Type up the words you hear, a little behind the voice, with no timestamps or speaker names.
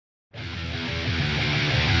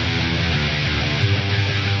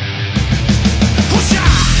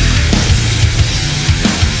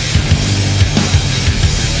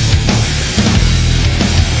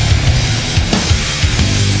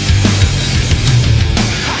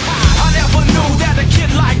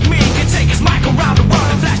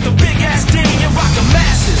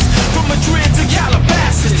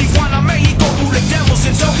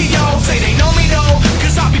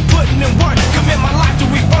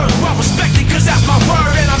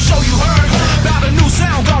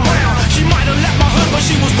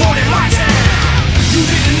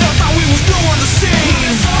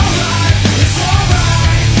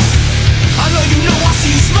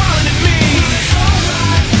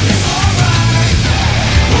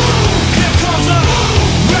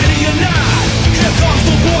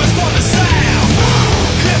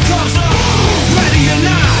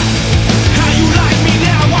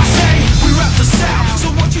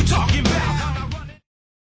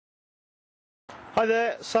Hi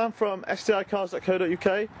there, Sam from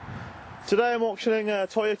STIcars.co.uk. Today I'm auctioning a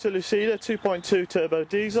Toyota Lucida 2.2 turbo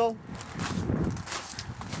diesel.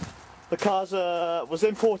 The car was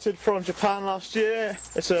imported from Japan last year.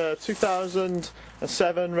 It's a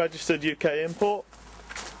 2007 registered UK import.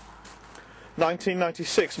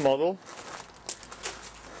 1996 model.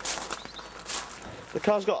 The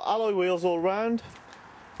car's got alloy wheels all round.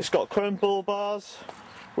 It's got chrome bull bars,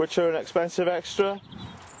 which are an expensive extra.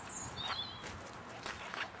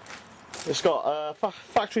 It's got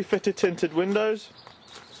factory fitted tinted windows,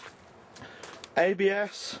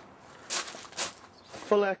 ABS,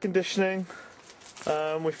 full air conditioning.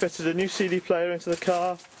 We fitted a new CD player into the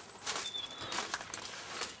car.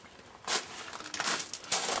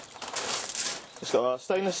 It's got a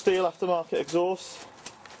stainless steel aftermarket exhaust,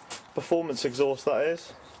 performance exhaust that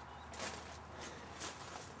is.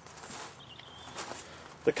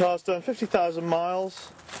 The car's done 50,000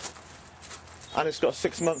 miles. And it's got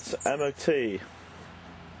 6 months MOT.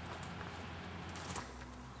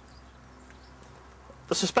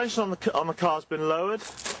 The suspension on the car's been lowered.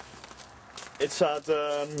 It's had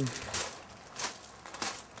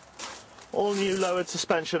all new lowered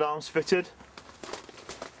suspension arms fitted.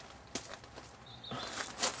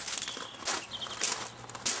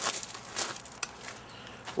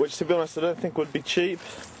 Which, to be honest, I don't think would be cheap.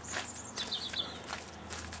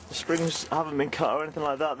 The springs haven't been cut or anything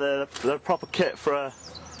like that. They're a proper kit for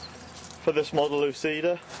this model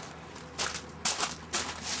Lucida.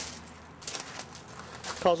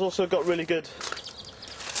 Car's also got really good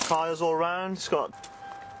tyres all round. It's got.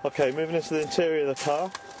 Okay, moving into the interior of the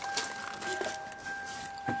car.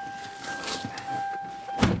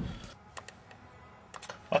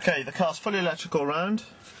 Okay, the car's fully electrical round.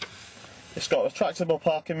 It's got retractable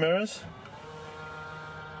parking mirrors.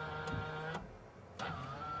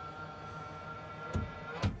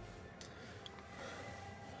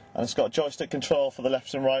 And it's got joystick control for the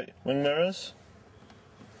left and right wing mirrors.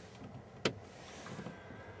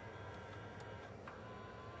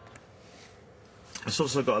 It's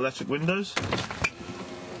also got electric windows.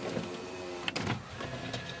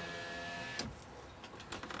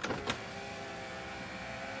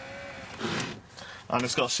 And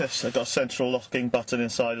it's got a central locking button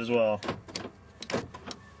inside as well.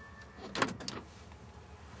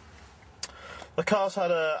 The car's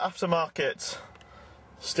had an aftermarket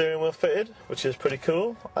steering wheel fitted, which is pretty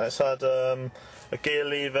cool, and it's had a gear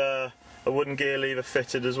lever, a wooden gear lever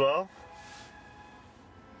fitted as well.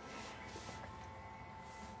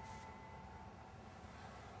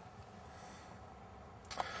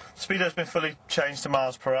 The speedo's been fully changed to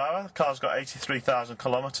miles per hour. The car's got 83,000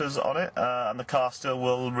 kilometres on it, and the car still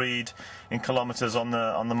will read in kilometres on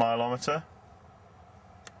the mileometer.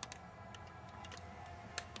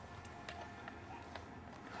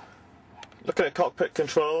 Looking at cockpit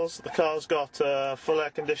controls, the car's got full air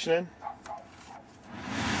conditioning.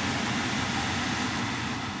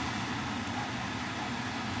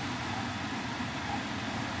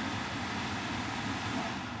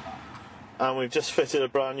 And we've just fitted a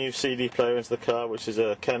brand new CD player into the car, which is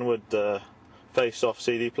a Kenwood face-off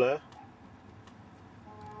CD player.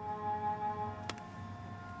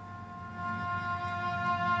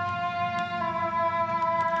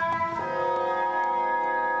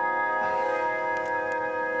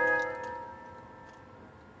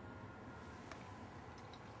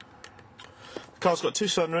 The car's got two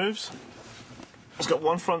sunroofs. It's got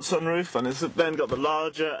one front sunroof, and it's then got the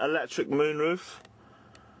larger electric moonroof.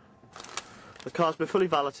 The car's been fully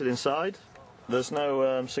valeted inside. There's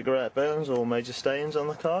no cigarette burns or major stains on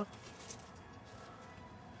the car.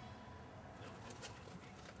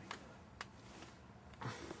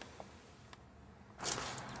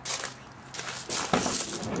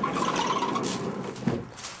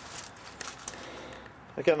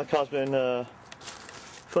 Again, the car's been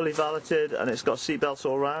fully valeted, and it's got seat belts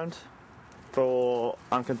all round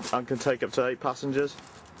and can take up to 8 passengers.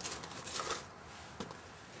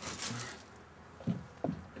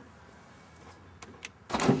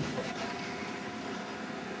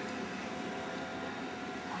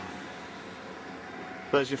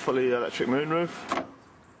 There's your fully electric moonroof.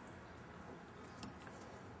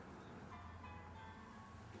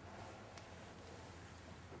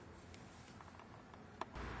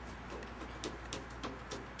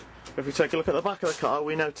 If we take a look at the back of the car,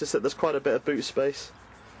 we notice that there's quite a bit of boot space.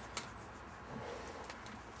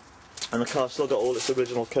 And the car's still got all its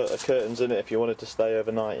original curtains in it if you wanted to stay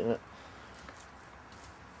overnight in it.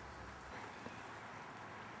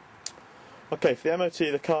 Okay, for the MOT,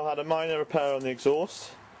 the car had a minor repair on the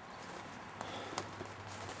exhaust.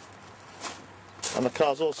 And the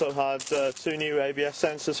car's also had two new ABS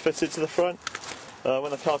sensors fitted to the front.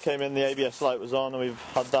 When the car came in, the ABS light was on, and we've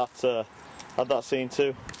had that seen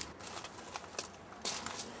too.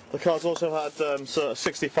 The car's also had sort of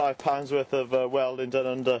 £65 worth of welding done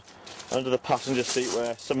under the passenger seat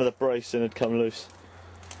where some of the bracing had come loose.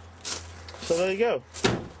 So there you go.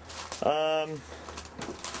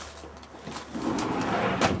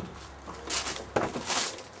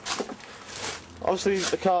 Obviously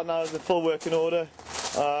the car now is in full working order.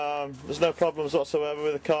 There's no problems whatsoever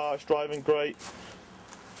with the car. It's driving great.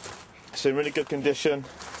 It's in really good condition.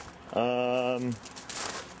 I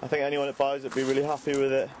think anyone that buys it will be really happy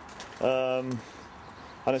with it. And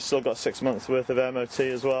it's still got 6 months worth of MOT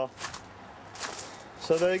as well.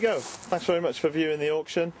 So there you go. Thanks very much for viewing the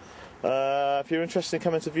auction. If you're interested in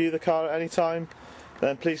coming to view the car at any time,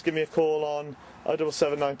 then please give me a call on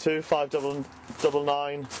 07792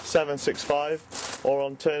 599 765, or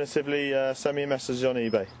alternatively send me a message on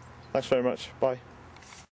eBay. Thanks very much. Bye.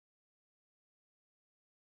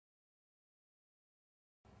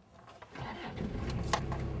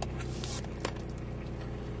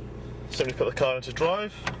 Simply put the car into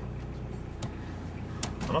drive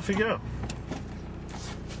and off you go.